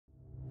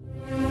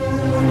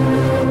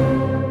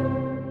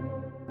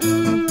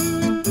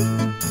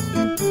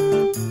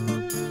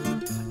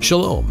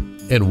Shalom,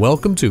 and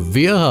welcome to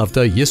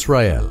V'ahavta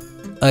Yisrael,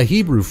 a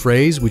Hebrew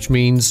phrase which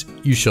means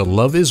you shall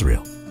love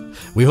Israel.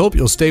 We hope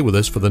you'll stay with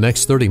us for the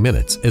next 30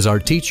 minutes as our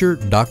teacher,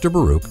 Dr.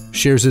 Baruch,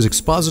 shares his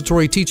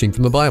expository teaching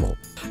from the Bible.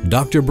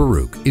 Dr.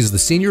 Baruch is the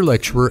senior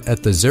lecturer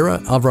at the Zera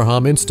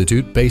Avraham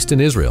Institute based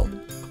in Israel.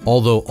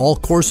 Although all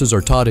courses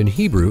are taught in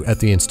Hebrew at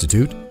the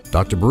Institute,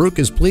 Dr. Baruch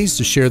is pleased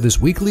to share this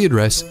weekly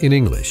address in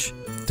English.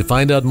 To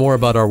find out more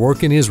about our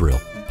work in Israel,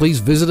 please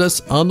visit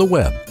us on the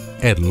web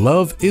at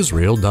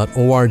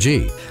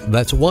LoveIsrael.org.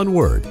 That's one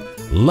word,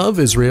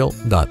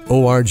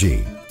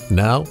 LoveIsrael.org.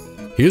 Now,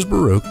 here's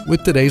Baruch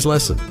with today's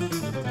lesson.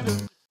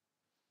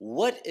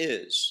 What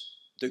is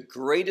the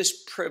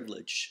greatest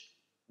privilege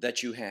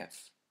that you have?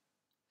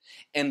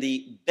 And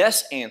the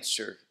best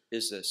answer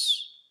is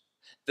this: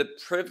 the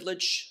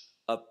privilege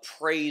of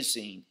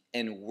praising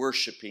and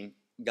worshiping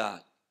God.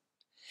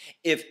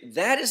 If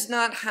that is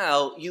not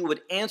how you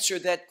would answer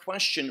that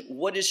question,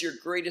 what is your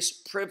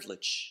greatest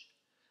privilege?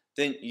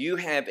 Then you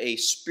have a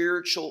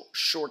spiritual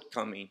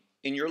shortcoming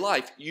in your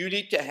life. You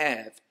need to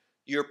have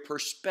your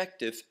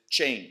perspective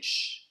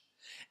change.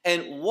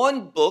 And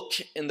one book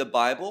in the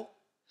Bible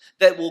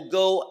that will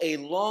go a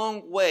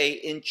long way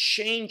in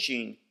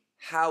changing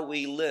how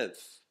we live,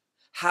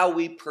 how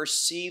we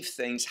perceive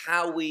things,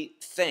 how we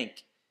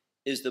think,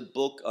 is the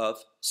book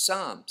of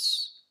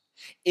Psalms.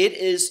 It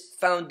is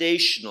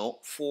foundational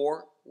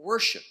for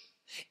worship.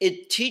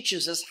 It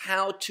teaches us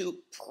how to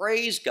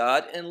praise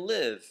God and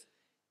live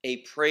a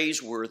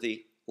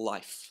praiseworthy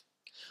life.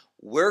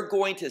 We're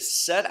going to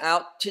set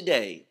out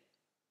today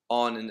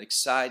on an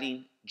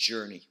exciting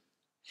journey.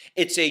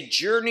 It's a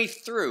journey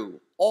through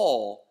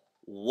all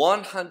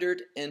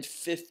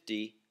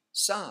 150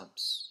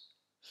 Psalms.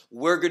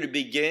 We're going to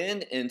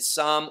begin in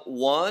Psalm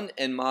 1,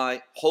 and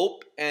my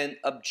hope and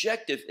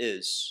objective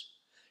is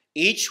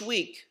each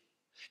week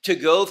to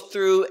go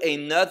through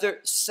another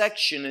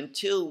section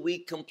until we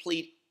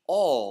complete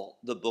all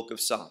the book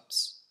of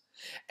Psalms.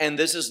 And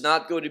this is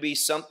not going to be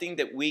something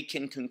that we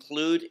can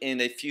conclude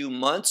in a few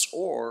months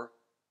or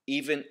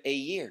even a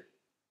year.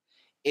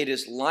 It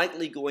is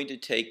likely going to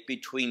take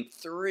between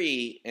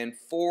 3 and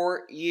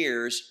 4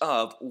 years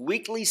of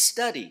weekly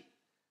study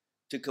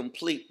to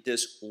complete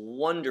this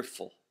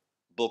wonderful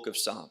book of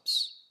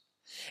Psalms.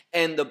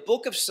 And the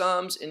book of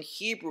Psalms in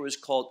Hebrew is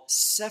called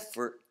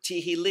Sefer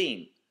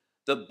Tehillim,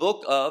 the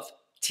book of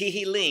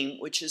Tehillim,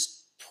 which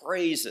is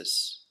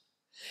praises.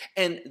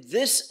 And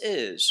this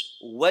is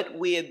what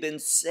we have been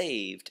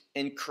saved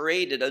and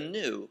created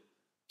anew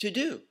to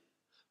do,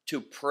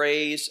 to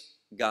praise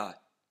God.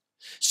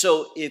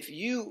 So if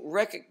you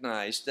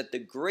recognize that the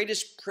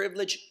greatest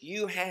privilege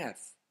you have,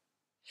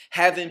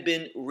 having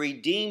been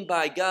redeemed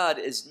by God,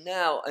 is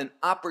now an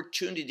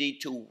opportunity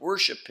to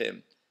worship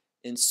Him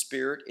in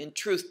spirit and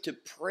truth, to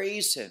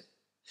praise Him,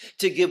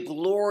 to give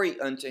glory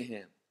unto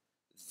Him,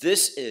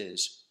 this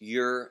is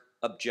your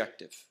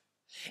objective.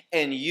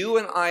 And you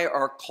and I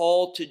are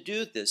called to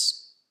do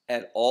this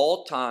at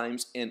all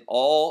times, in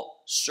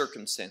all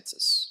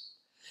circumstances.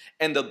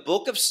 And the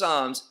book of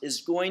Psalms is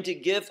going to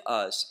give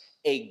us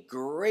a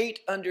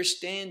great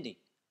understanding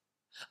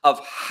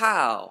of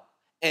how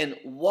and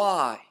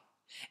why,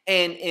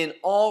 and in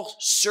all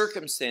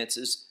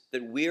circumstances,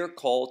 that we are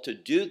called to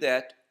do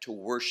that, to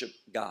worship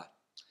God.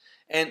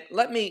 And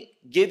let me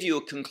give you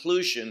a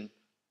conclusion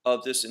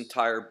of this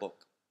entire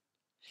book.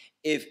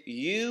 If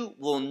you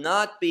will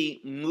not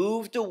be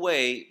moved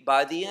away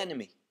by the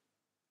enemy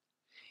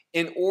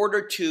in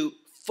order to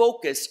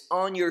focus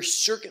on your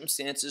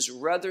circumstances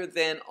rather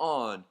than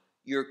on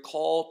your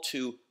call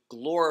to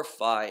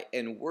glorify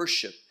and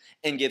worship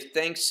and give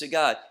thanks to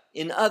God.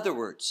 In other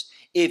words,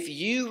 if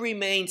you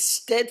remain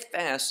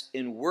steadfast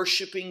in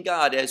worshiping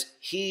God as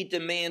He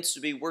demands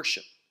to be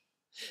worshiped,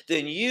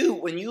 then you,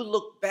 when you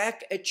look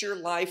back at your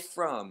life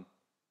from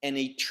an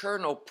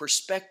eternal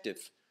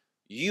perspective,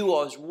 you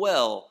as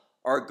well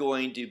are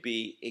going to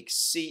be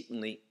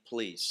exceedingly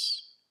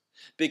pleased.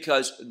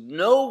 Because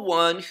no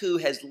one who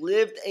has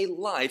lived a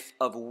life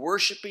of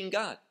worshiping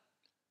God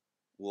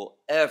will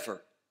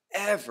ever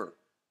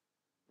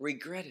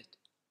regret it.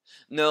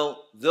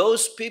 No,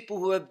 those people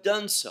who have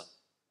done so,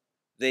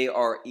 they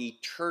are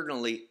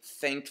eternally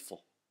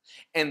thankful,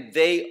 and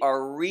they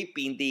are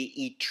reaping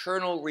the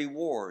eternal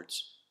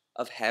rewards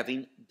of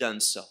having done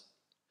so.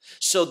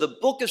 So the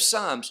book of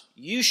Psalms,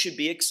 you should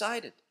be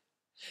excited,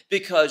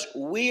 because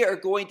we are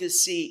going to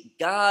see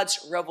God's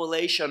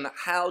revelation on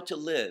how to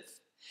live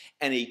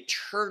an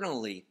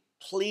eternally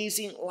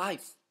pleasing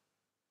life,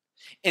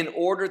 in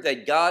order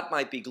that God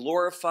might be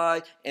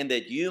glorified and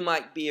that you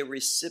might be a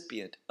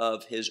recipient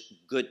of His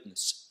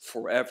goodness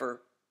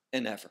forever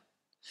and ever.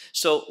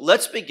 So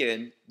let's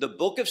begin the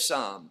book of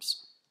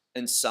Psalms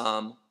in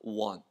Psalm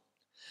 1.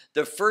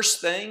 The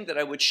first thing that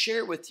I would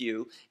share with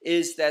you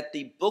is that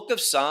the book of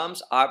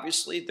Psalms,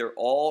 obviously, they're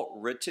all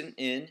written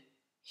in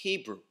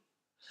Hebrew.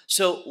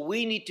 So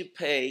we need to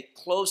pay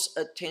close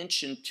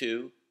attention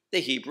to the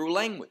Hebrew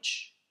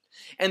language.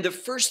 And the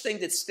first thing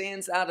that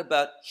stands out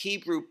about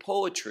Hebrew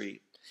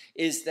poetry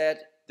is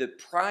that the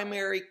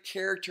primary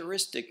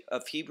characteristic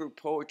of Hebrew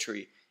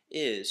poetry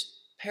is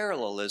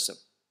parallelism,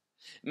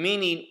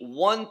 meaning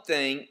one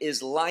thing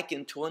is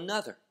likened to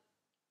another.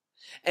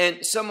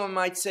 And someone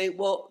might say,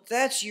 well,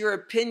 that's your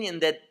opinion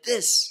that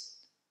this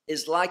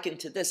is likened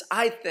to this.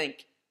 I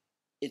think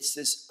it's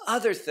this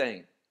other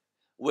thing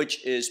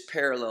which is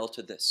parallel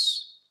to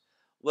this.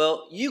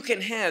 Well, you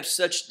can have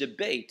such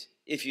debate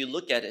if you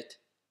look at it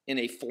in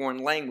a foreign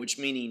language,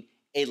 meaning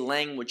a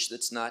language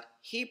that's not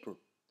Hebrew.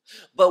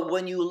 But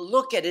when you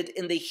look at it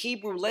in the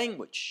Hebrew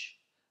language,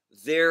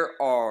 there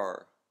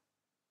are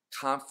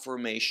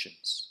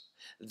confirmations.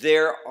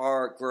 There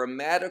are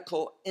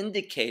grammatical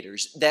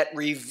indicators that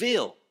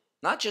reveal,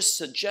 not just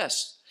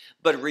suggest,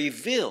 but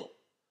reveal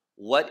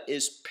what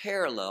is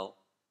parallel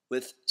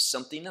with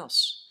something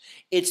else.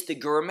 It's the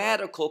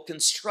grammatical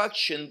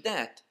construction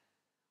that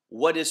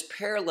what is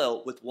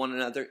parallel with one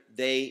another,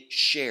 they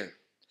share.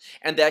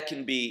 And that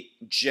can be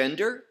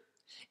gender.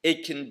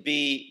 It can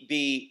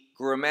be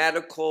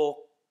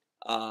grammatical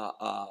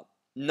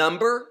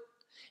number.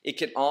 It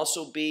can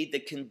also be the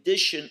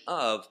condition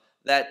of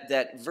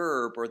that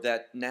verb or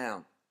that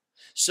noun.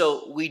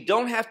 So we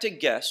don't have to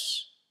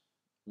guess.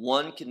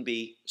 One can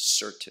be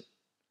certain.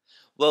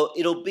 Well,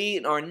 it'll be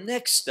in our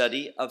next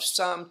study of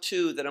Psalm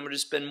 2 that I'm going to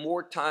spend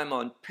more time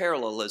on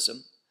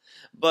parallelism.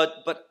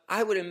 But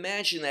I would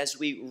imagine as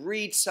we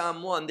read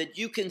Psalm 1 that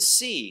you can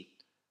see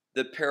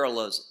the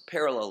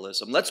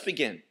parallelism. Let's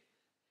begin.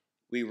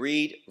 We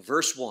read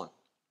verse 1.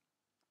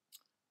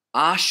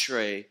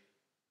 Ashrei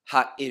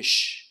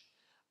ha'ish.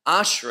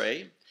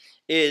 Ashrei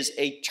is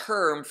a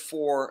term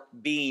for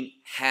being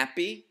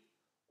happy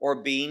or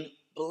being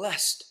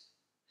blessed.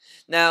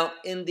 Now,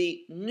 in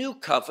the New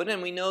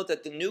Covenant, we know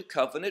that the New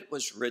Covenant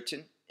was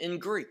written in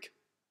Greek.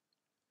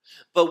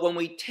 But when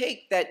we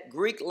take that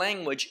Greek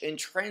language and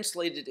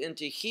translate it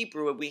into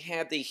Hebrew, we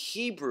have the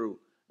Hebrew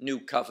New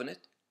Covenant.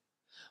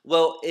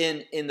 Well,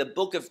 in the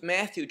book of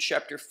Matthew,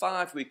 chapter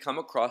 5, we come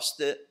across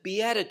the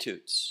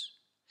Beatitudes.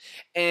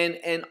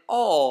 And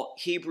all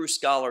Hebrew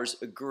scholars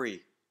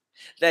agree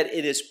that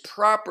it is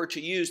proper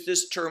to use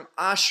this term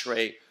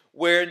Ashrei,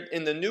 where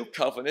in the New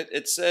Covenant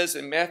it says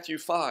in Matthew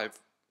 5,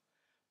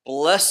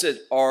 blessed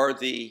are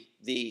the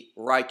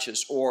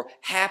righteous, or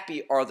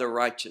happy are the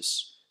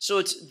righteous. So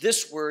it's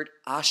this word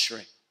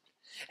Ashrei.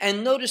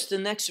 And notice the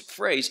next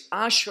phrase,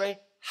 Ashrei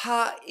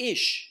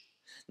ha'ish.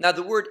 Now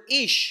the word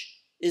ish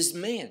is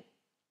man,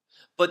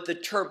 but the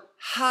term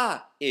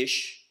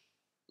ha-ish,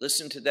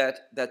 listen to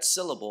that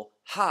syllable,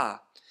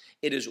 ha,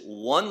 it is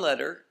one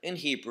letter in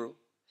Hebrew,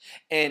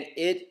 and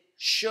it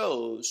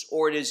shows,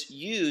 or it is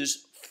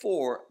used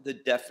for the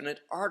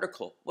definite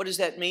article. What does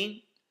that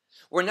mean?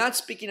 We're not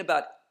speaking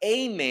about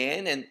a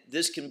man, and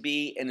this can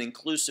be an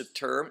inclusive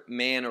term,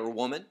 man or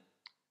woman.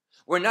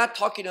 We're not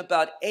talking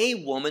about a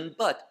woman,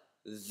 but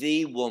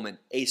the woman,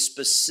 a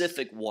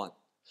specific one.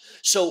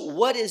 So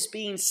what is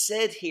being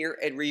said here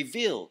and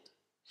revealed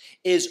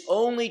is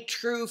only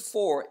true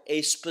for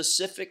a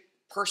specific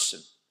person.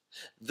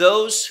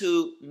 Those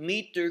who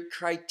meet their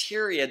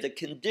criteria, the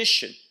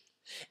condition,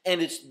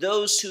 and it's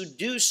those who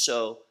do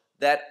so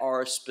that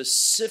are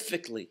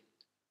specifically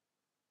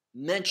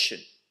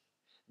mentioned.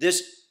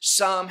 This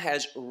psalm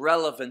has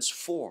relevance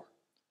for.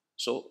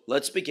 So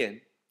let's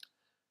begin.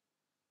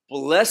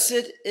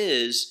 Blessed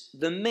is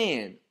the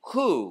man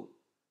who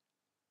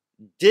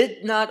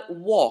did not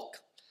walk,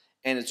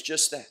 and it's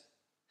just that.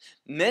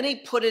 Many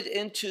put it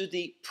into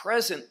the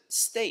present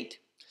state,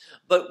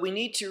 but we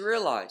need to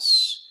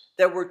realize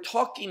that we're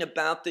talking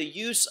about the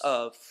use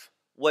of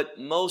what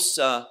most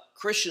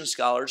Christian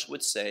scholars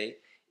would say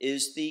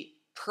is the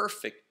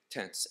perfect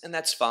tense, and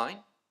that's fine.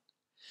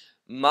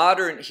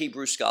 Modern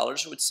Hebrew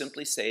scholars would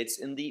simply say it's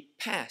in the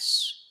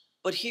past.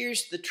 But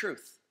here's the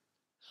truth.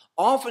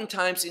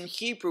 Oftentimes in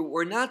Hebrew,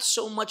 we're not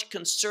so much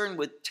concerned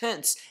with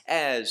tense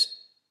as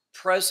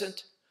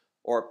present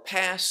or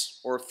past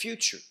or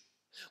future.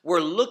 We're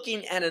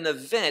looking at an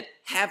event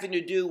having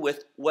to do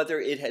with whether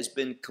it has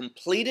been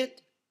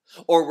completed,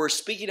 or we're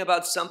speaking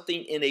about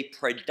something in a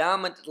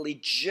predominantly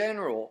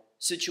general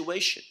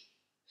situation.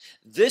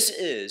 This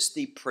is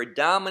the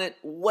predominant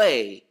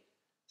way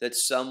that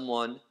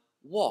someone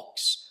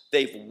walks.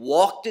 They've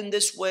walked in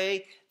this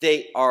way,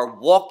 they are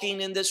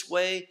walking in this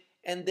way,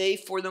 and they,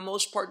 for the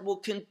most part, will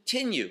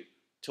continue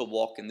to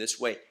walk in this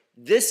way.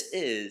 This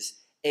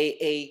is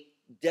a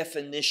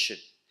definition.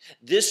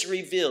 This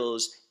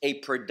reveals a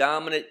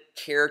predominant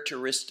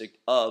characteristic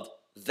of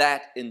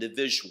that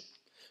individual.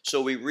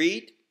 So we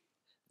read,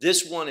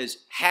 this one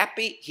is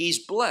happy, he's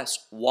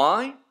blessed.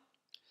 Why?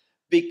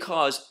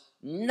 Because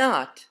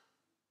not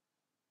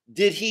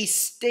did he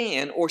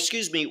stand, or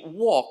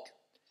walk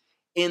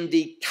in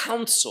the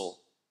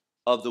counsel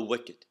of the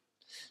wicked.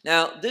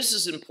 Now, this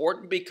is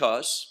important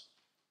because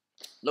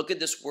look at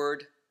this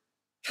word,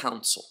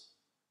 counsel.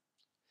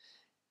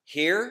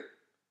 Here,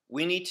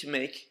 we need to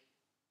make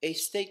a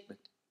statement,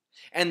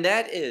 and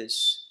that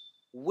is,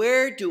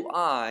 where do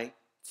I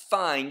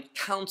find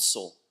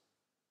counsel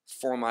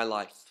for my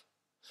life?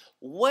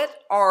 What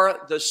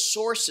are the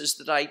sources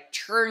that I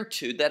turn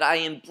to, that I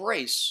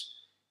embrace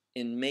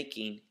in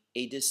making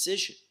a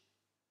decision?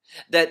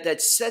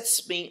 that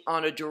sets me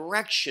on a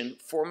direction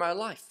for my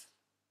life.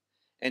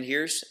 And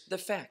here's the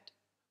fact.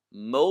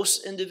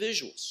 Most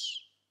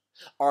individuals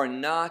are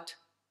not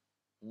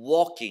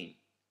walking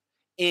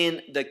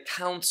in the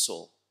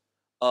counsel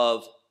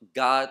of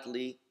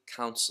godly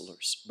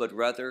counselors, but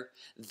rather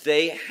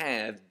they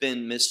have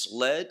been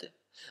misled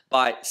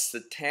by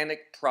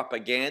satanic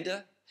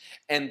propaganda,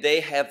 and they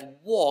have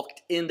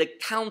walked in the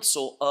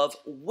counsel of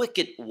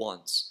wicked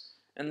ones.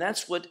 And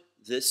that's what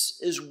this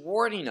is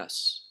warning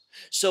us.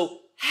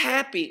 So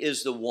happy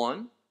is the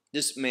one,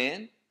 this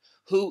man,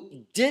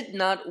 who did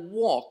not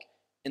walk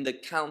in the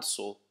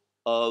counsel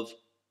of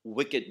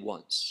wicked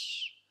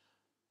ones,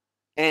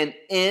 and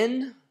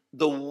in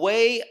the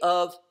way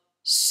of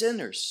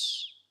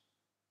sinners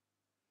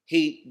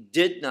he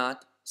did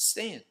not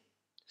stand.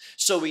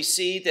 So we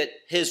see that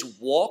his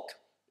walk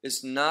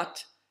is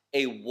not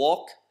a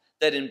walk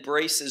that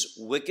embraces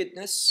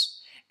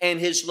wickedness, and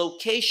his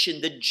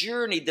location, the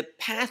journey, the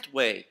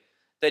pathway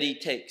that he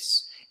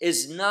takes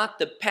is not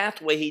the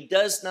pathway. He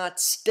does not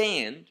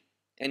stand,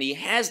 and he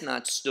has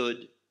not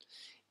stood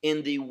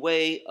in the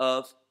way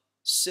of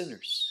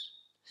sinners.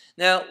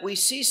 Now, we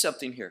see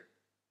something here.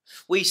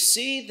 We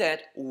see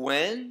that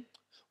when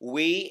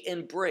we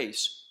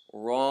embrace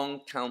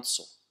wrong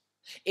counsel,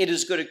 it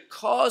is going to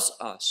cause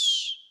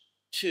us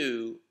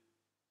to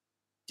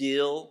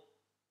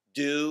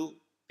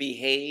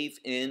behave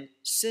in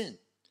sin.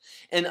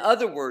 In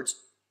other words,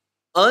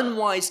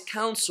 unwise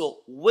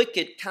counsel,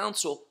 wicked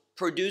counsel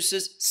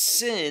produces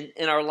sin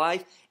in our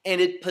life, and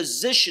it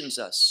positions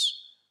us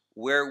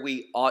where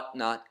we ought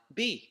not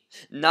be.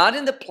 Not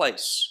in the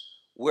place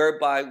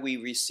whereby we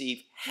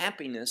receive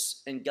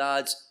happiness and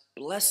God's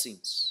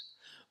blessings.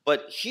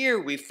 But here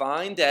we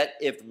find that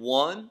if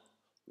one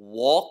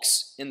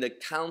walks in the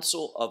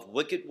counsel of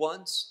wicked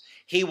ones,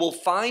 he will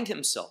find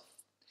himself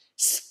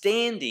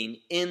standing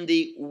in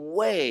the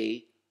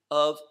way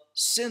of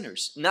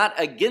sinners. Not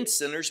against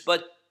sinners,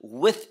 but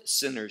with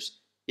sinners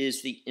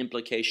is the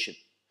implication.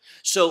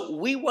 So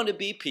we want to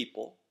be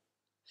people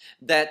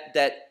that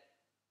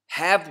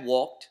have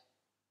walked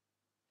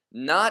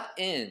not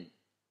in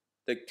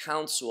the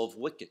counsel of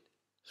wicked.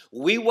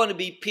 We want to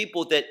be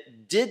people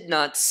that did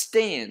not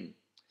stand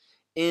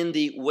in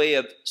the way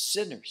of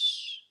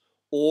sinners.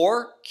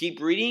 Or, keep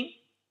reading,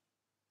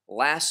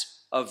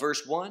 last of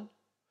verse 1,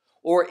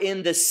 or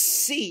in the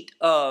seat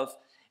of,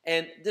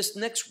 and this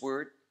next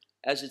word,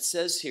 as it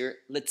says here,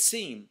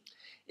 letzim,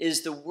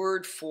 is the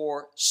word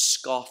for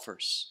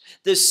scoffers.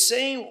 The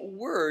same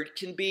word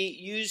can be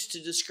used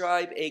to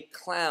describe a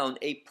clown,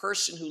 a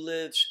person who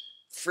lives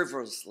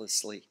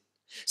frivolously,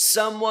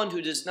 someone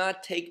who does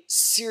not take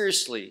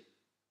seriously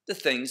the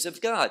things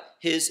of God,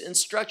 his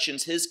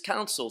instructions, his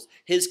counsels,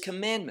 his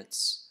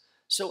commandments.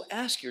 So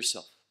ask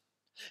yourself,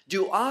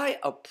 do I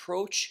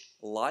approach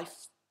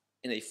life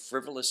in a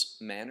frivolous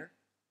manner?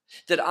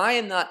 That I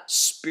am not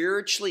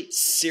spiritually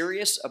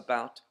serious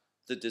about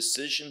the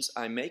decisions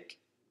I make?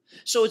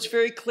 So it's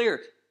very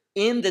clear,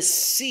 in the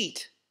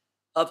seat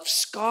of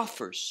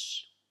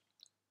scoffers,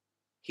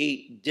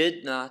 he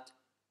did not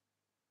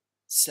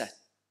sit.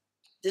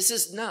 This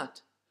is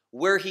not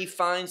where he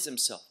finds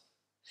himself.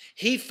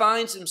 He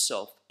finds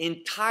himself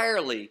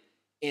entirely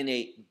in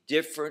a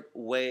different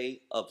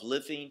way of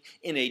living,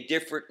 in a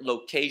different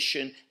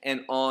location,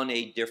 and on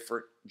a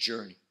different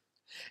journey.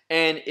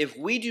 And if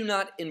we do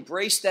not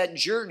embrace that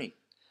journey,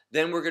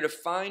 then we're going to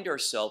find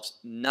ourselves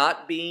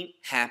not being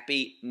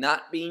happy,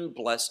 not being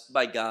blessed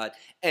by God,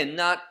 and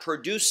not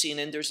producing,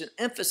 and there's an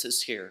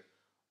emphasis here,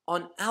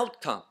 on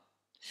outcome.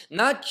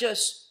 Not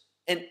just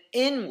an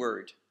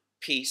inward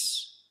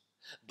peace,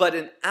 but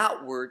an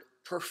outward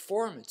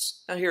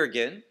performance. Now here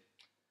again,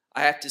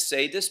 I have to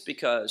say this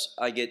because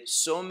I get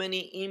so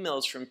many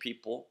emails from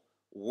people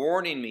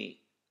warning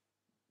me,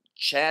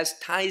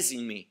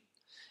 chastising me,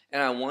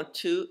 and I want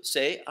to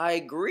say I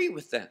agree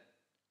with them.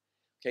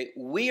 Okay,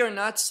 we are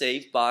not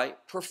saved by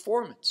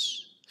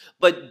performance,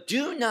 but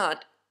do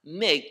not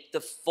make the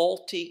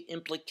faulty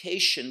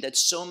implication that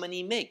so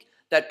many make,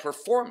 that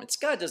performance.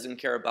 God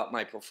doesn't care about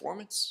my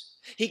performance.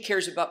 He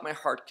cares about my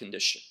heart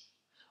condition.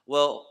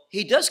 Well,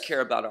 he does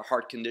care about our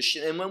heart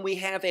condition, and when we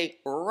have a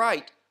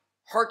right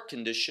heart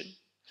condition,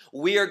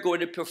 we are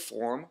going to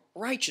perform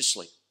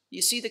righteously.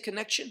 You see the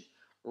connection?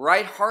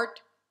 Right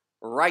heart,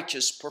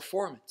 righteous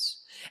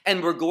performance.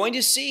 And we're going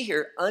to see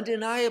here,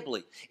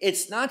 undeniably,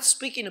 it's not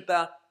speaking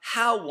about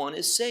how one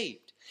is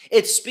saved.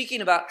 It's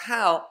speaking about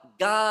how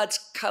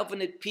God's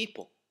covenant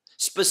people,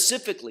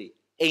 specifically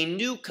a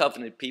new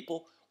covenant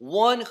people,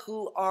 one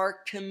who are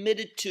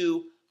committed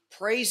to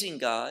praising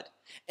God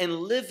and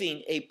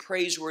living a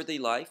praiseworthy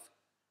life,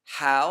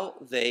 how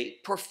they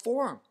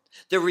perform,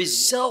 the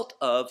result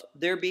of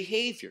their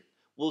behavior.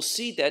 We'll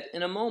see that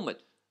in a moment.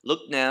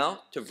 Look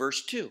now to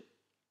verse 2.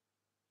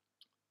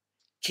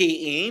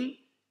 Ki'im.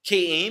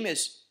 Ki'im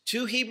is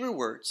two Hebrew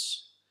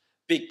words,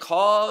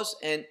 because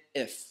and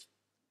if.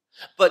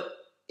 But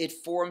it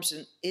forms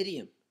an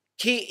idiom.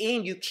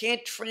 Ki'im, you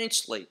can't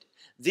translate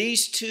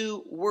these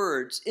two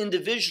words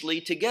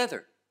individually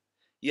together.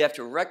 You have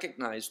to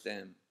recognize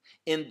them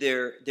in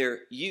their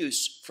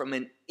use from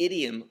an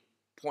idiom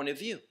point of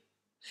view.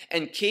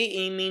 And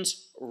ki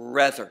means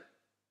rather.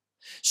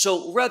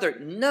 So rather,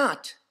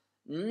 not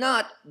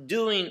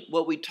doing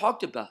what we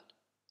talked about,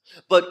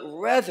 but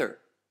rather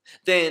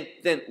than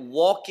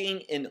walking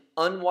in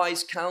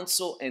unwise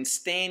counsel and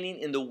standing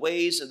in the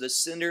ways of the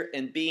sinner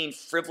and being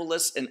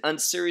frivolous and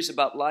unserious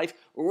about life,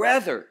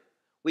 rather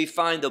we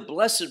find the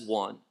Blessed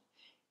One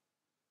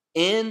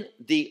in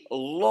the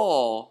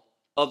law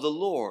of the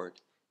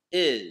Lord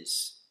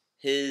is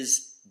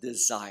his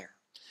desire.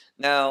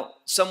 Now,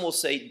 some will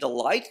say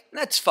delight,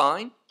 that's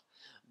fine,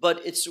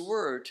 but it's the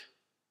word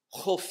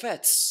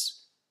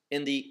chofetz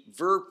in the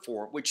verb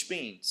form, which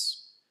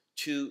means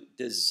to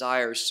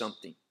desire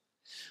something.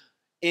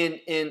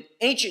 In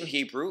ancient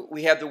Hebrew,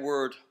 we have the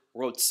word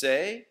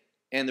rotzeh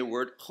and the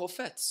word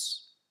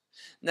chofetz.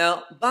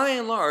 Now, by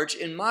and large,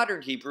 in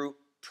modern Hebrew,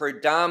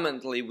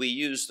 predominantly we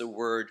use the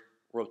word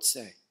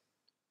rotzeh.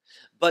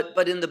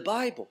 But in the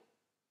Bible,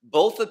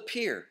 both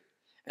appear,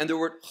 and the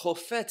word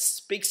chofetz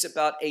speaks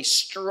about a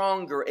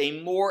stronger,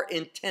 a more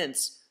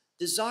intense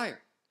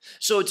desire.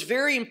 So it's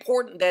very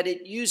important that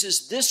it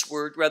uses this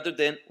word rather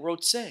than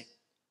rotzeh.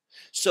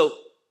 So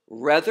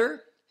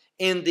rather,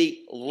 in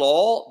the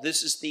law,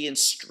 this is the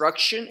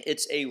instruction.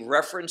 It's a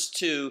reference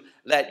to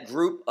that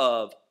group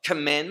of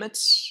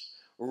commandments.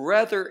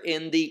 Rather,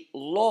 in the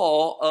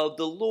law of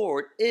the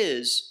Lord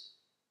is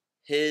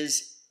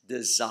his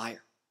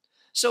desire.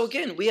 So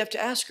again, we have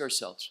to ask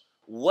ourselves,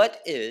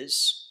 what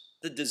is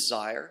the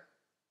desire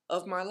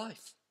of my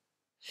life?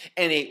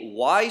 And a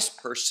wise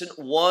person,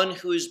 one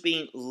who is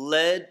being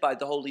led by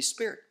the Holy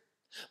Spirit,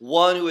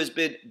 one who has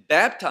been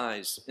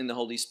baptized in the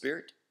Holy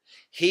Spirit,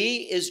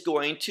 he is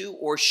going to,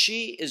 or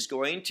she is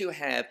going to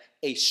have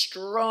a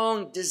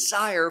strong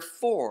desire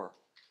for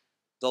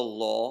the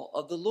law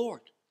of the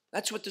Lord.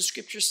 That's what the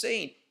scripture's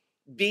saying,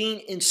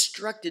 being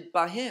instructed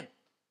by him.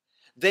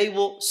 They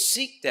will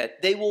seek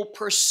that. They will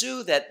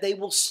pursue that. They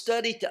will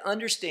study to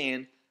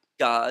understand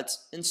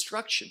God's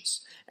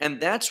instructions. And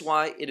that's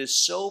why it is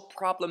so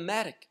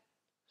problematic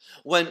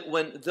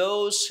when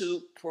those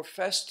who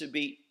profess to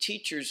be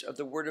teachers of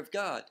the Word of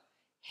God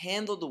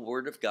handle the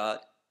Word of God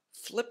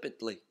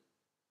flippantly.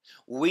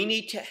 We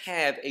need to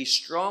have a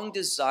strong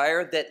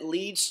desire that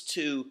leads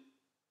to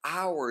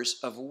hours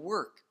of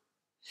work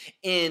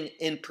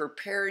in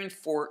preparing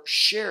for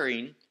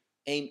sharing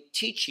a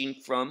teaching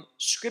from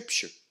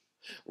Scripture.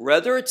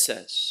 Rather, it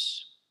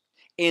says,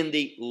 in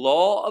the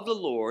law of the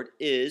Lord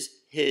is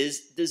his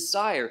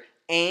desire.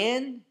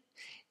 And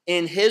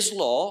in his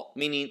law,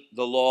 meaning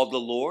the law of the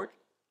Lord,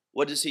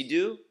 what does he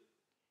do?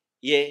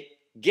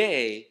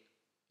 Yegeh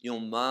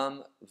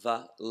yomam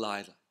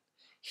va'layla.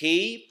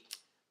 He,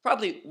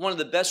 probably one of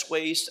the best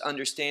ways to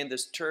understand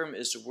this term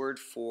is the word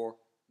for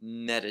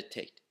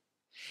meditate.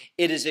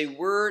 It is a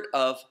word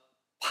of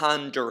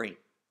pondering.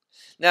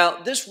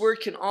 Now, this word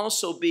can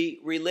also be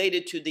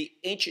related to the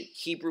ancient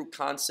Hebrew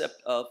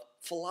concept of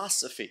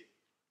philosophy.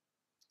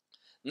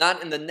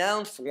 Not in the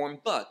noun form,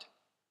 but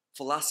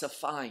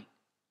philosophizing.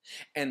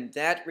 And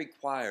that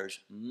requires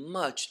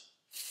much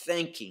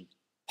thinking,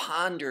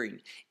 pondering,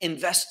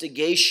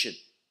 investigation,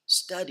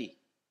 study.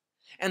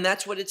 And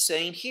that's what it's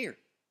saying here.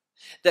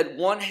 That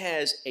one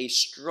has a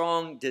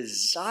strong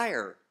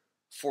desire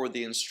for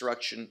the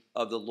instruction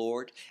of the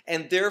Lord.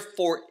 And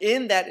therefore,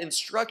 in that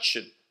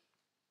instruction,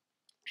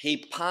 he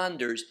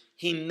ponders,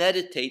 he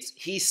meditates,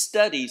 he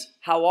studies.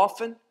 How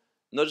often?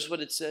 Notice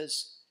what it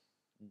says.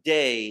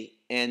 Day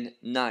and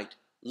night.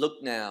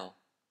 Look now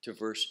to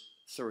verse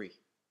 3.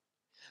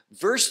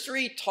 Verse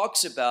 3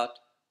 talks about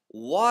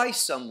why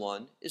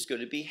someone is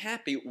going to be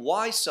happy,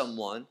 why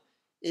someone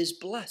is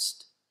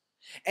blessed,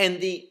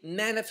 and the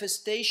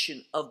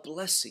manifestation of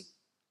blessing.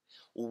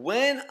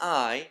 When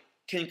I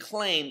can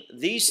claim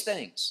these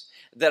things,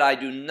 that I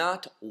do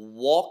not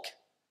walk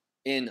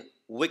in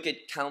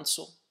wicked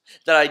counsel,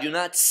 that I do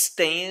not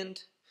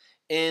stand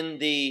in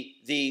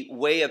the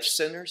way of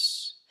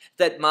sinners,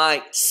 that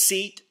my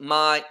seat,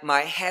 my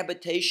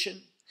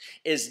habitation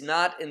is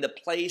not in the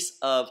place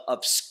of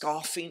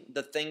scoffing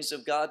the things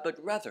of God,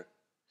 but rather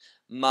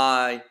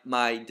my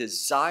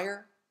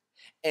desire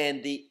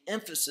and the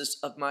emphasis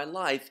of my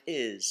life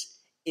is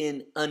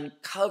in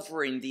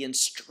uncovering the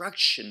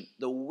instruction,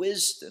 the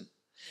wisdom,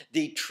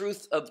 the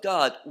truth of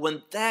God.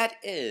 When that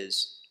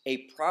is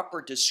a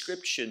proper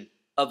description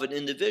of an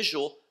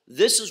individual,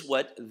 this is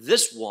what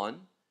this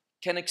one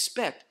can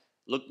expect.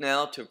 Look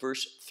now to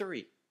verse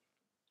 3.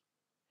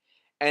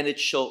 And it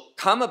shall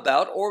come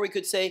about, or we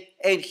could say,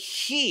 and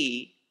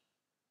he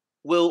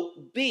will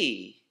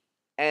be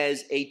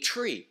as a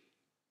tree.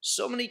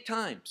 So many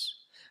times,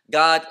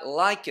 God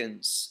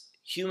likens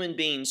human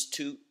beings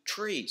to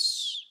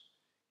trees.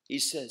 He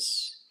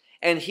says,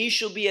 and he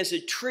shall be as a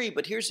tree,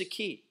 but here's the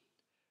key.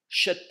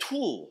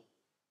 Shatul,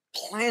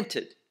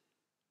 planted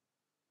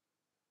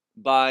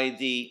by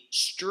the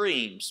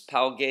streams,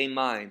 palgei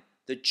mayim,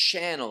 the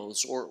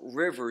channels or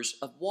rivers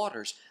of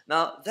waters.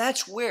 Now,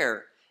 that's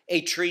where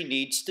a tree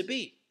needs to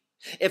be.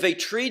 If a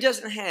tree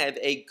doesn't have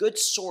a good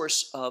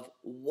source of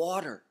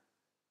water,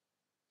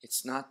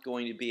 it's not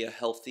going to be a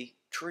healthy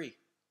tree.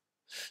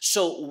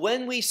 So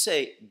when we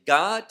say,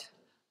 God,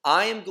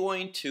 I am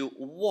going to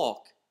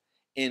walk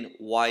in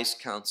wise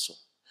counsel,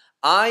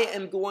 I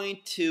am going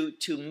to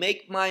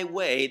make my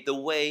way the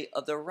way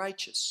of the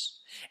righteous,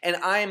 and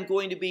I am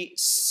going to be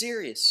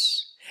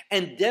serious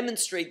and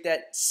demonstrate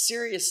that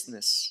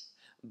seriousness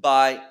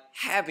by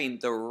having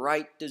the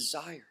right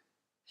desire,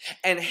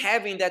 and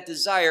having that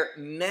desire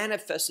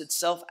manifest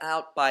itself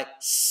out by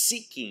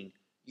seeking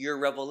your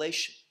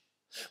revelation.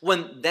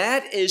 When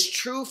that is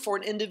true for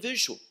an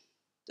individual,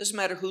 doesn't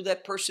matter who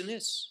that person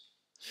is,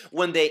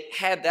 when they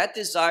have that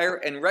desire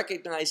and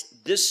recognize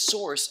this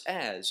source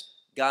as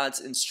God's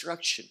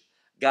instruction,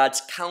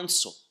 God's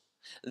counsel,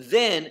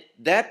 then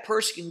that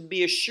person can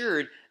be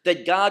assured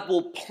that God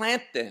will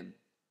plant them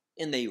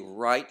in the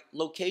right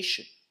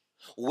location,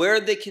 where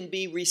they can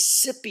be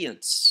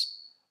recipients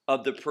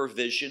of the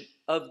provision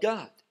of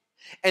God.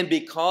 And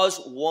because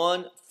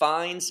one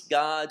finds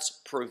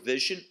God's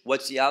provision,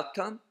 what's the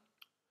outcome?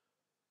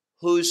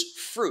 Whose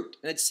fruit?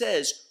 And it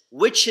says,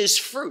 which is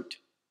fruit?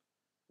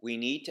 We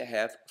need to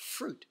have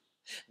fruit.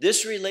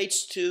 This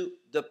relates to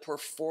the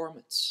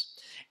performance.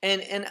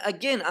 And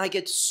again, I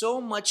get so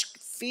much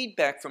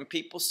feedback from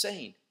people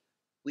saying,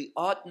 we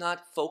ought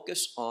not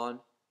focus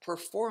on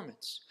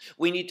performance.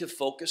 We need to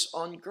focus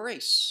on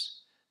grace.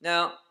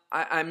 Now,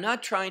 I'm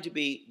not trying to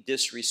be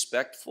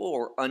disrespectful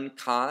or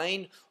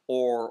unkind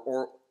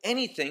or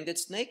anything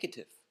that's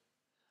negative,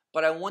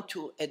 but I want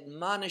to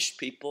admonish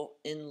people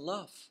in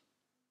love.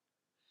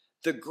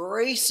 The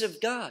grace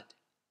of God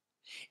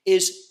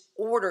is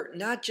ordered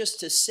not just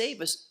to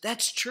save us,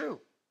 that's true,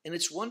 and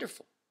it's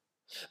wonderful.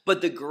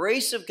 But the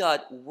grace of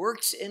God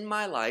works in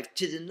my life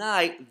to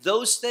deny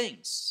those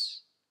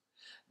things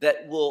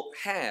that will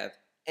have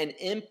an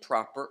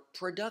improper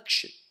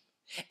production,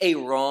 a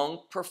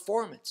wrong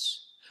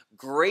performance.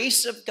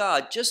 Grace of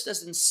God just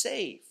doesn't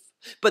save,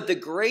 but the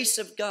grace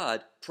of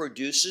God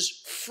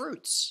produces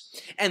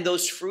fruits. And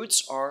those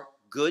fruits are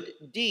good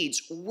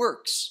deeds,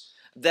 works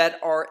that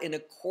are in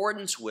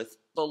accordance with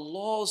the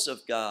laws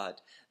of God,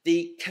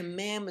 the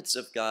commandments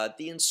of God,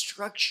 the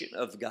instruction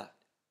of God.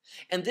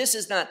 And this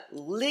is not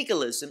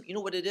legalism. You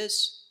know what it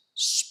is?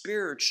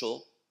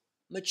 Spiritual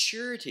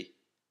maturity.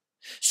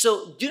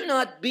 So do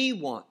not be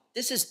one.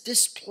 This is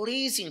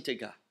displeasing to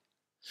God.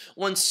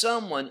 When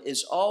someone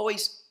is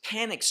always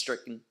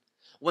panic-stricken,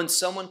 when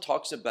someone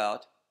talks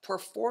about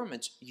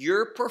performance,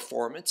 your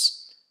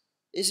performance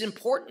is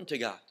important to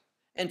God.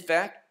 In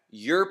fact,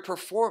 your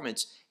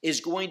performance is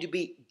going to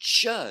be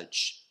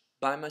judged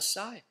by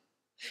Messiah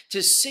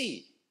to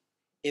see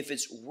if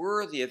it's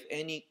worthy of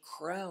any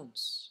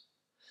crowns.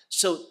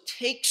 So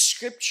take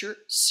Scripture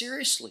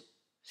seriously.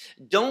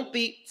 Don't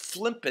be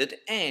flippant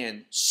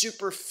and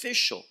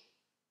superficial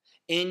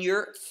in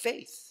your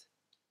faith.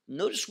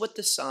 Notice what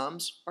the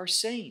Psalms are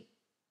saying.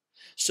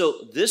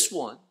 So this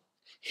one,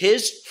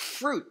 his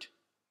fruit,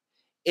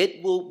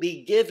 it will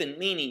be given,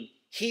 meaning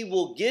he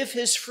will give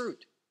his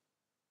fruit.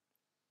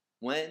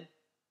 When?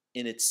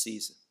 In its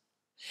season.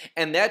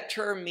 And that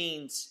term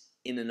means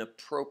in an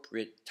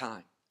appropriate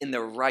time, in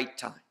the right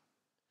time.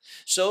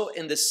 So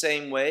in the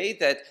same way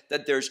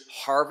that there's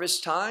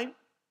harvest time,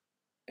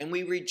 and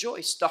we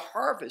rejoice. The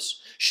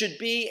harvest should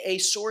be a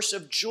source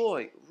of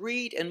joy.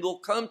 Read, and we'll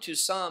come to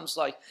Psalms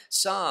like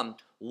Psalm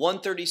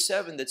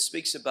 137 that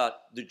speaks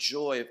about the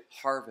joy of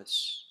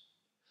harvest.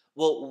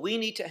 Well, we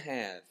need to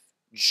have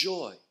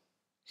joy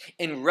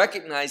in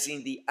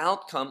recognizing the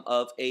outcome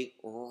of a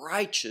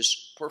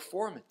righteous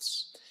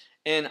performance.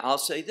 And I'll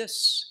say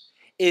this,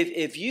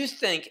 if you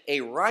think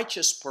a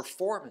righteous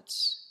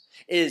performance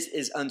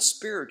is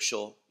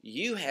unspiritual,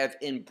 you have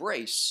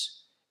embraced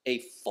a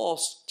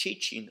false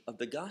teaching of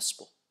the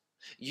gospel.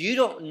 You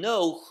don't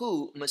know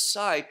who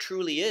Messiah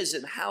truly is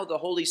and how the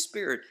Holy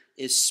Spirit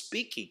is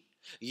speaking.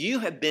 You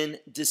have been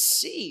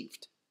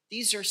deceived.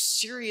 These are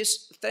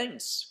serious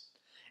things.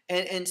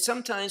 And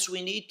sometimes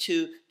we need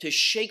to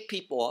shake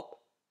people up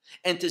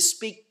and to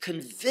speak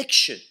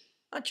conviction,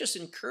 not just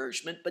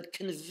encouragement, but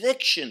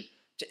conviction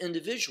to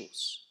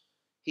individuals.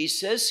 He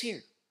says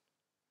here,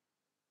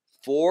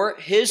 for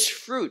his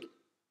fruit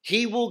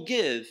he will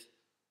give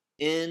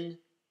in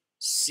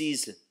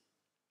season.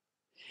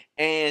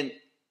 And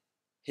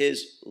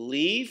his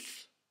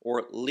leaf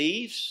or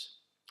leaves,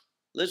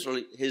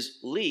 literally his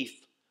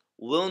leaf,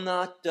 will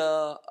not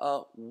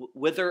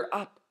wither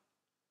up.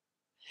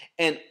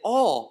 And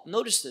all,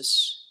 notice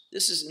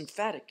this is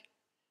emphatic.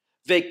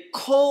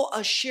 Ve'kol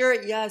asher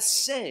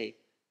yaseh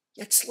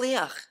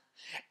yatzliach.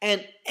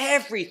 And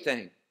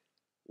everything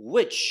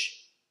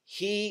which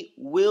he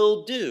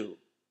will do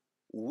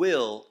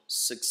will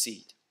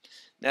succeed.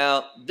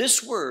 Now,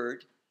 this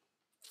word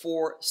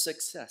for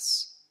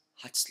success,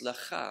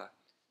 hatzlacha,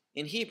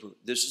 in Hebrew,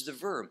 this is the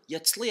verb,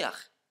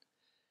 yatzliach.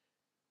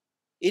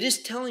 It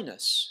is telling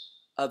us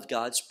of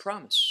God's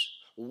promise.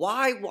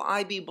 Why will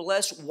I be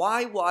blessed?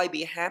 Why will I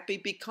be happy?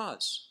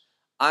 Because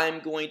I'm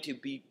going to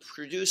be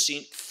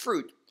producing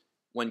fruit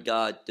when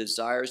God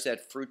desires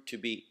that fruit to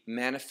be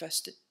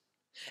manifested.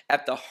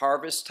 At the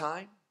harvest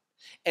time,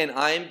 and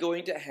I am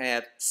going to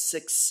have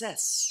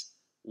success.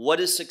 What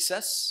is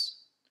success?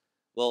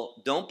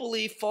 Well, don't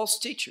believe false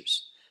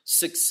teachers.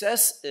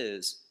 Success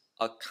is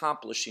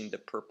accomplishing the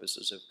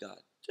purposes of God.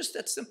 Just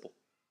that simple.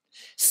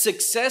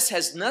 Success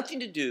has nothing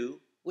to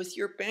do with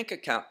your bank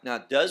account. Now,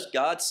 does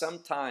God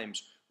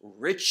sometimes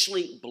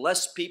richly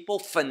bless people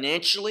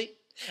financially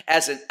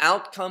as an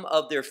outcome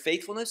of their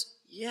faithfulness?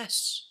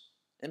 Yes,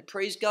 and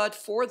praise God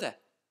for that.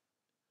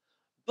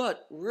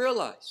 But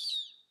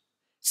realize,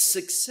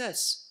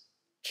 success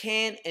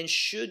can and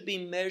should be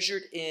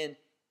measured in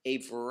a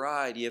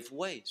variety of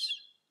ways.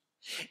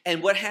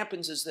 And what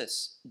happens is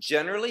this.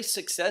 Generally,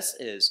 success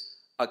is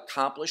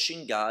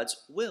accomplishing God's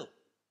will.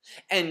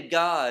 And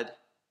God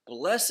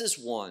blesses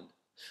one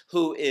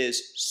who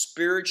is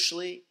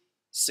spiritually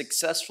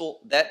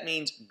successful. That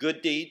means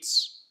good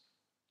deeds,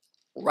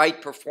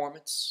 right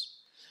performance,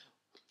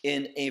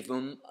 in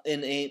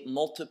a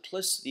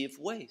multiplicity of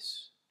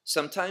ways.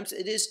 Sometimes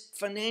it is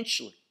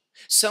financially.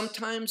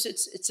 Sometimes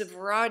it's a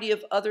variety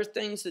of other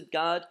things that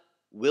God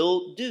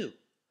will do.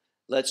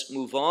 Let's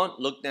move on.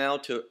 Look now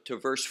to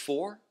verse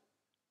 4.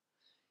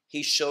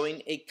 He's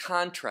showing a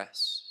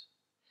contrast.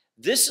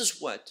 This is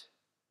what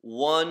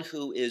one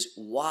who is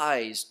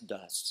wise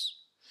does.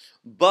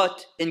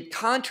 But in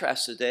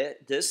contrast to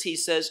this, he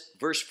says,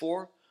 verse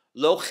 4,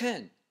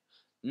 Lochen,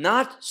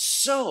 not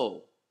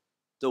so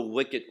the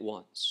wicked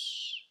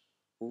ones.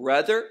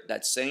 Rather,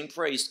 that same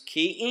phrase,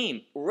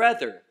 ki'im,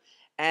 rather,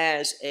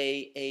 as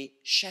a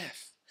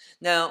chaff.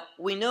 Now,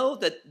 we know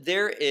that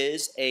there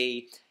is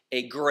a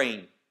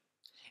grain,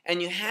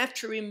 and you have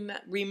to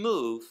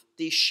remove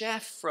the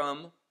chaff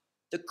from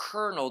the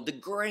kernel, the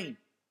grain.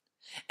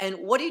 And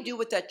what do you do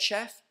with that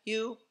chaff?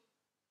 You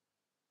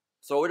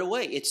throw it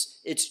away.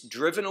 It's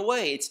driven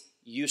away. It's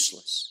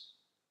useless.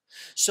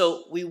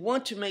 So we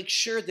want to make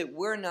sure that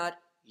we're not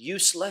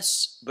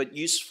useless, but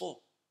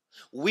useful.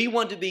 We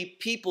want to be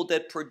people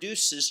that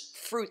produces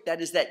fruit,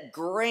 that is that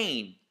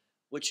grain,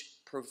 which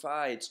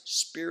provides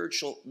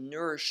spiritual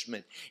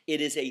nourishment.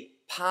 It is a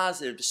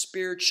positive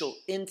spiritual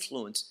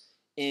influence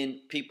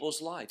in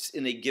people's lives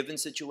in a given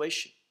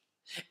situation.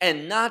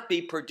 And not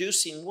be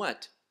producing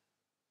what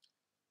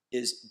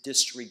is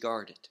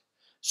disregarded.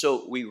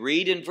 So we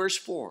read in verse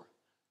 4,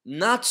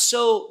 not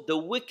so the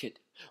wicked,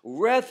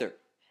 rather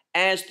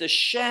as the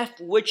chaff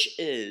which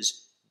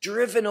is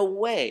driven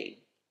away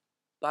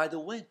by the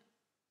wind.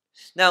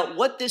 Now,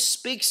 what this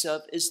speaks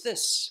of is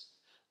this.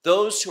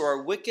 Those who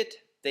are wicked,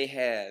 they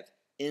have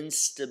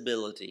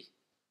instability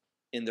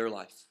in their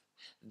life.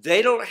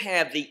 They don't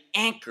have the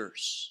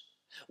anchors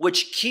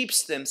which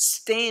keeps them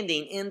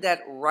standing in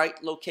that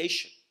right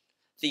location.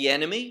 The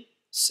enemy,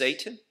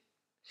 Satan,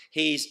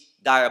 he's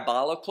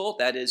diabolical,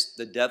 that is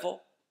the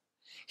devil.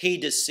 He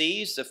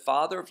deceives the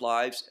father of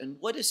lies, and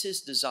what is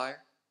his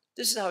desire?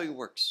 This is how he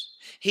works.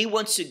 He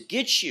wants to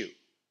get you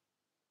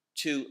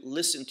to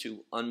listen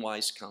to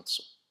unwise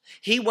counsel.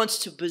 He wants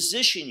to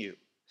position you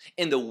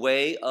in the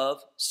way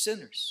of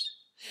sinners.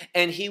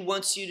 And he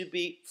wants you to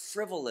be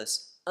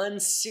frivolous,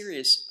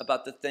 unserious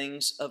about the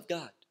things of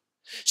God,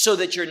 so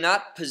that you're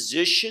not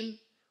positioned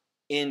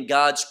in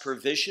God's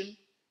provision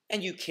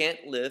and you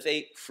can't live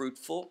a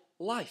fruitful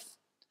life.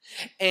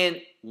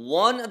 And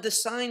one of the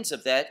signs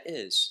of that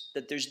is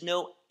that there's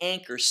no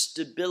anchor,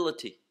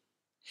 stability,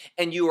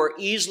 and you are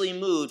easily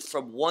moved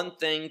from one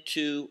thing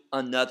to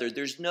another.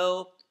 There's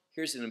no,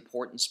 here's an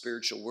important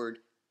spiritual word,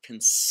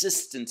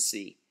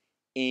 consistency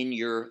in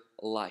your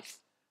life.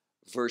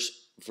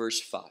 Verse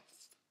 5.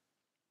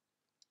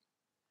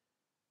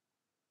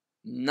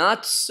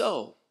 Not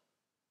so.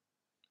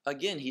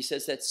 Again, he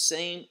says that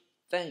same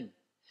thing.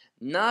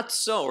 Not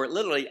so, or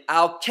literally,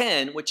 al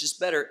ken, which is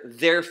better,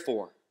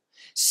 therefore.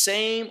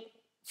 Same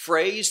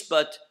phrase,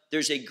 but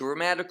there's a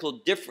grammatical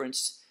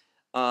difference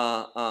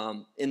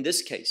in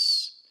this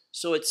case.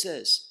 So it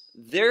says,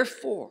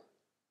 therefore,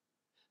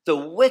 the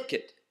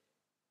wicked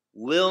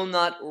will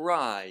not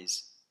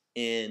rise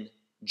in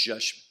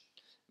judgment.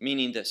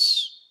 Meaning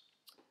this,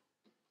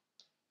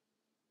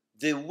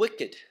 the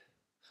wicked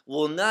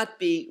will not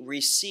be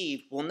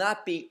received, will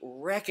not be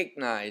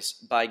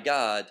recognized by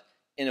God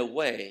in a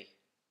way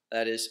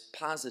that is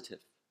positive.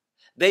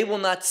 They will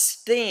not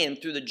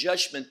stand through the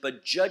judgment,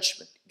 but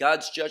judgment,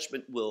 God's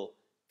judgment will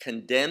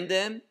condemn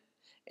them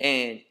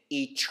and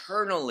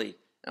eternally,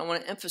 and I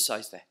want to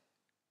emphasize that,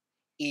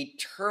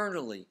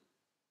 eternally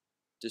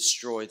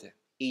destroy them.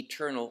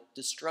 Eternal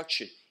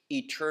destruction,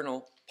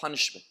 eternal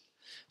punishment.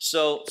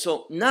 So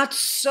not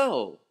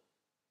so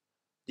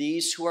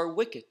these who are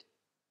wicked.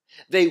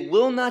 They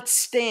will not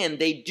stand,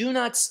 they do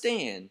not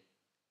stand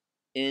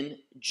in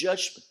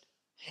judgment.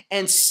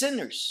 And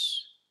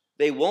sinners,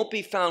 they won't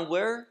be found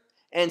where?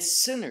 And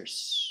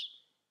sinners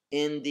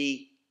in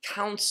the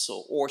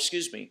council, or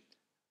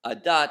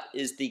Pdut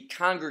is the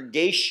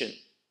congregation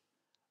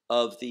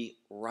of the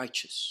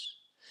righteous.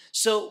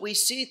 So we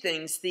see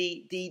things,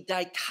 the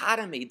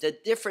dichotomy, the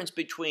difference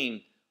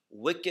between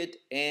wicked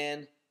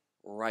and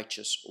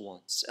righteous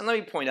ones. And let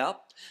me point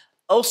out,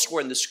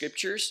 elsewhere in the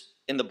scriptures,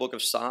 in the book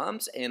of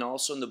Psalms and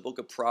also in the book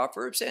of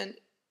Proverbs and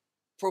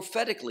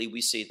prophetically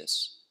we see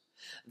this.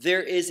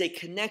 There is a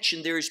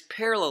connection, there is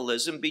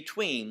parallelism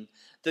between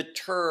the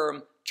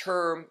term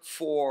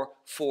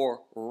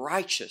for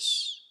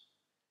righteous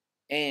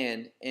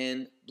and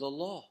in the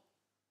law.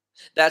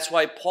 That's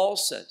why Paul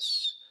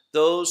says,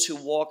 those who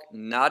walk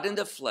not in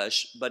the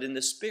flesh, but in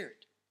the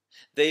Spirit,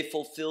 they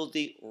fulfill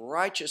the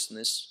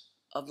righteousness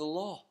of the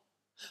law.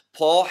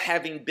 Paul,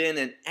 having been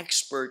an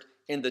expert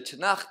in the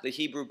Tanakh, the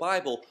Hebrew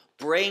Bible,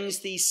 brings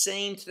these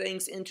same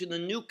things into the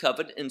new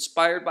covenant,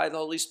 inspired by the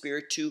Holy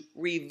Spirit, to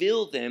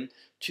reveal them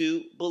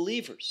to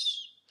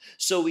believers.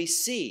 So we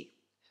see,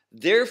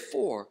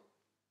 therefore,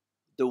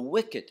 the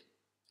wicked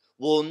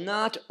will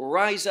not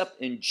rise up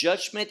in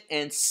judgment,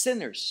 and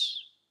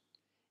sinners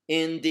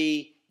in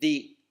the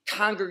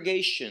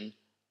congregation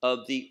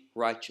of the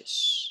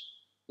righteous.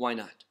 Why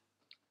not?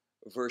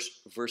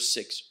 Verse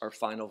 6, our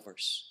final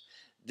verse.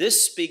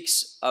 This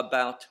speaks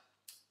about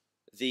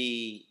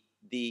the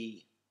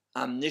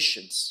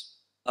omniscience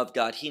of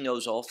God. He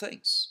knows all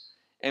things.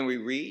 And we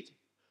read,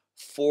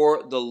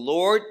 for the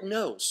Lord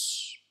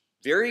knows.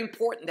 Very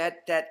important,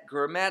 that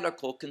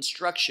grammatical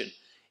construction.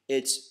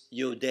 It's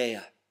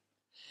Yodea.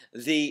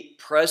 The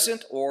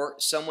present, or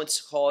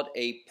someone's called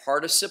a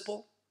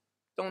participle.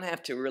 Don't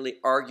have to really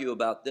argue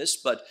about this,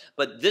 but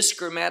this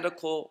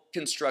grammatical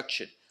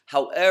construction,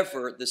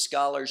 however the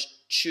scholars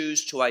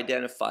choose to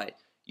identify it.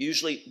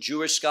 Usually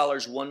Jewish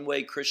scholars one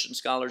way, Christian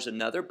scholars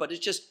another, but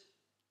it's just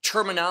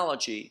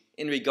terminology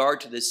in regard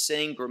to the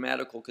same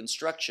grammatical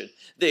construction.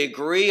 They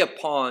agree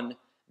upon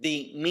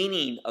the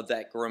meaning of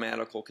that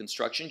grammatical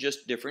construction,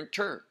 just different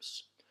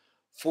terms.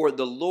 For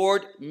the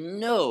Lord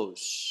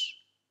knows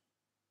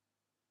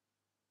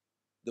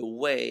the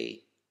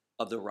way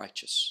of the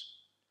righteous.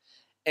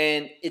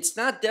 And it's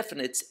not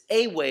definite, it's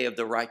a way of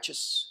the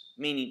righteous,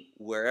 meaning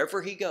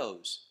wherever he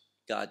goes,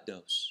 God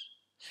knows.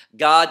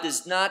 God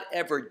does not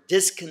ever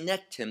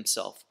disconnect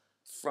himself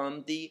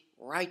from the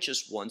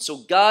righteous one. So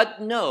God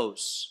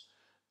knows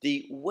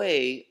the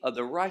way of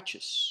the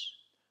righteous.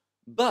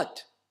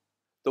 But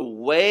the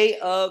way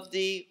of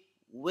the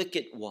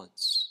wicked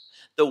ones,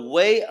 the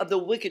way of the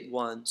wicked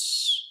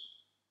ones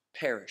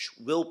perish,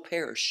 will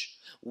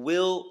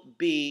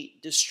be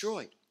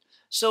destroyed.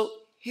 So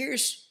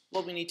here's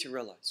what we need to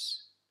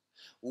realize.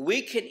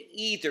 We can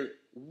either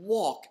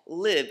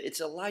live, it's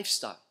a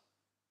lifestyle,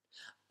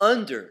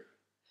 under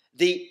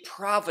the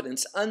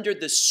providence, under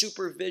the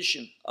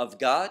supervision of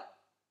God,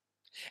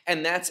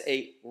 and that's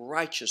a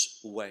righteous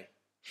way.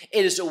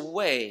 It is a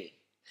way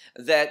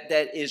that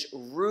is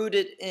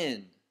rooted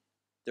in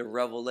the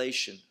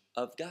revelation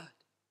of God,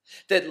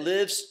 that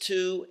lives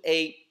to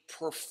a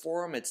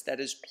performance that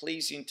is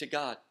pleasing to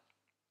God,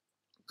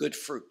 good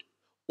fruit.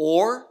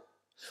 Or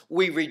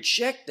we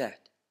reject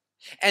that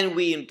and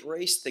we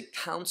embrace the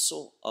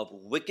counsel of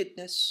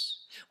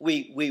wickedness.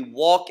 We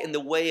walk in the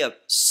way of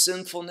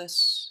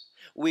sinfulness.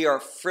 We are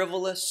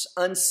frivolous,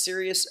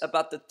 unserious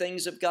about the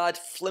things of God,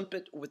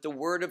 flippant with the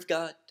word of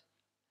God,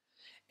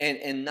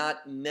 and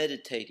not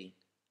meditating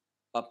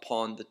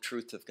upon the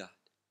truth of God.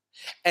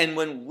 And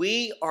when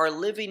we are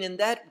living in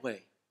that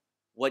way,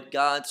 what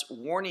God's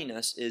warning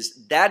us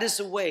is that is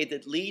the way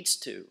that leads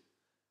to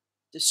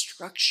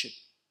destruction.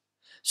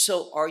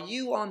 So are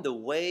you on the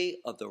way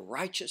of the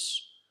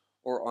righteous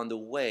or on the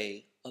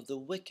way of the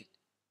wicked?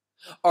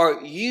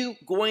 Are you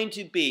going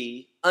to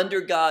be under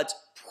God's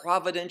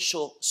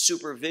providential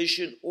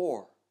supervision,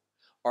 or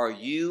are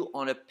you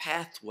on a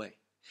pathway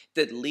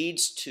that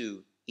leads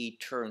to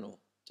eternal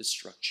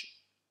destruction?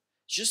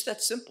 It's just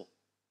that simple.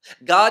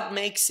 God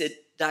makes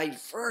it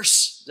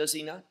diverse, does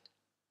he not?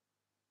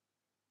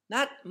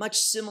 Not much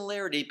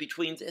similarity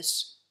between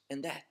this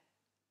and that.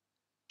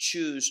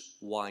 Choose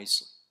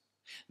wisely.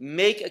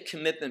 Make a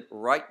commitment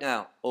right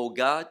now. Oh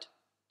God,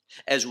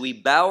 as we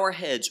bow our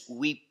heads,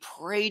 we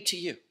pray to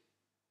you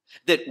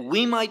that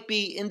we might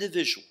be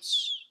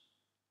individuals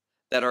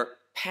that are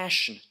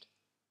passionate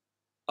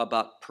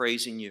about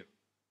praising you.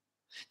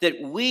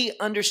 That we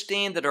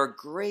understand that our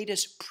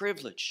greatest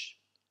privilege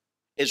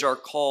is our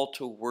call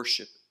to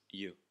worship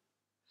you.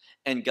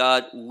 And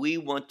God, we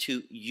want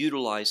to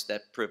utilize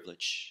that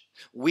privilege.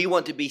 We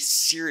want to be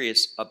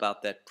serious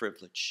about that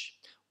privilege.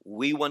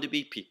 We want to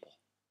be people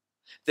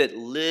that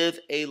live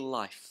a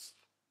life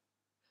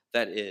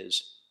that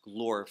is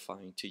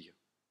glorifying to you.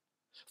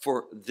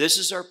 For this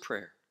is our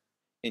prayer.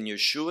 In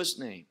Yeshua's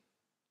name,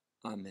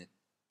 amen.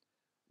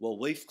 Well,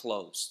 we've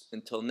closed.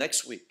 Until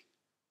next week,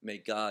 may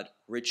God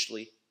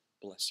richly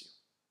bless you.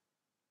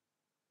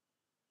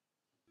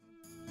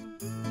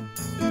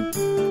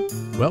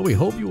 Well, we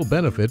hope you will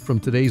benefit from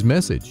today's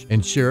message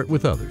and share it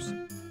with others.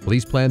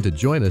 Please plan to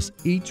join us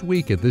each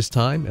week at this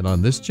time and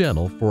on this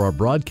channel for our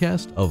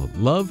broadcast of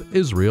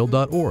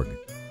LoveIsrael.org.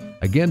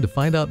 Again, to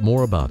find out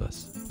more about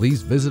us,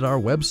 please visit our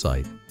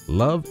website,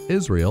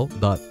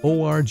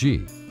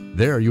 LoveIsrael.org.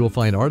 There you will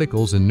find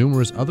articles and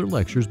numerous other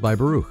lectures by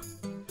Baruch.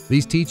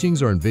 These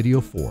teachings are in video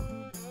form.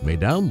 You may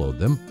download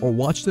them or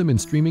watch them in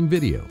streaming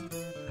video.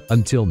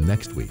 Until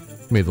next week,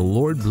 may the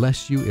Lord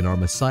bless you in our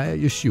Messiah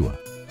Yeshua,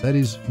 that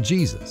is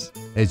Jesus,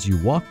 as you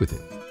walk with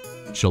him.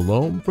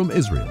 Shalom from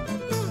Israel.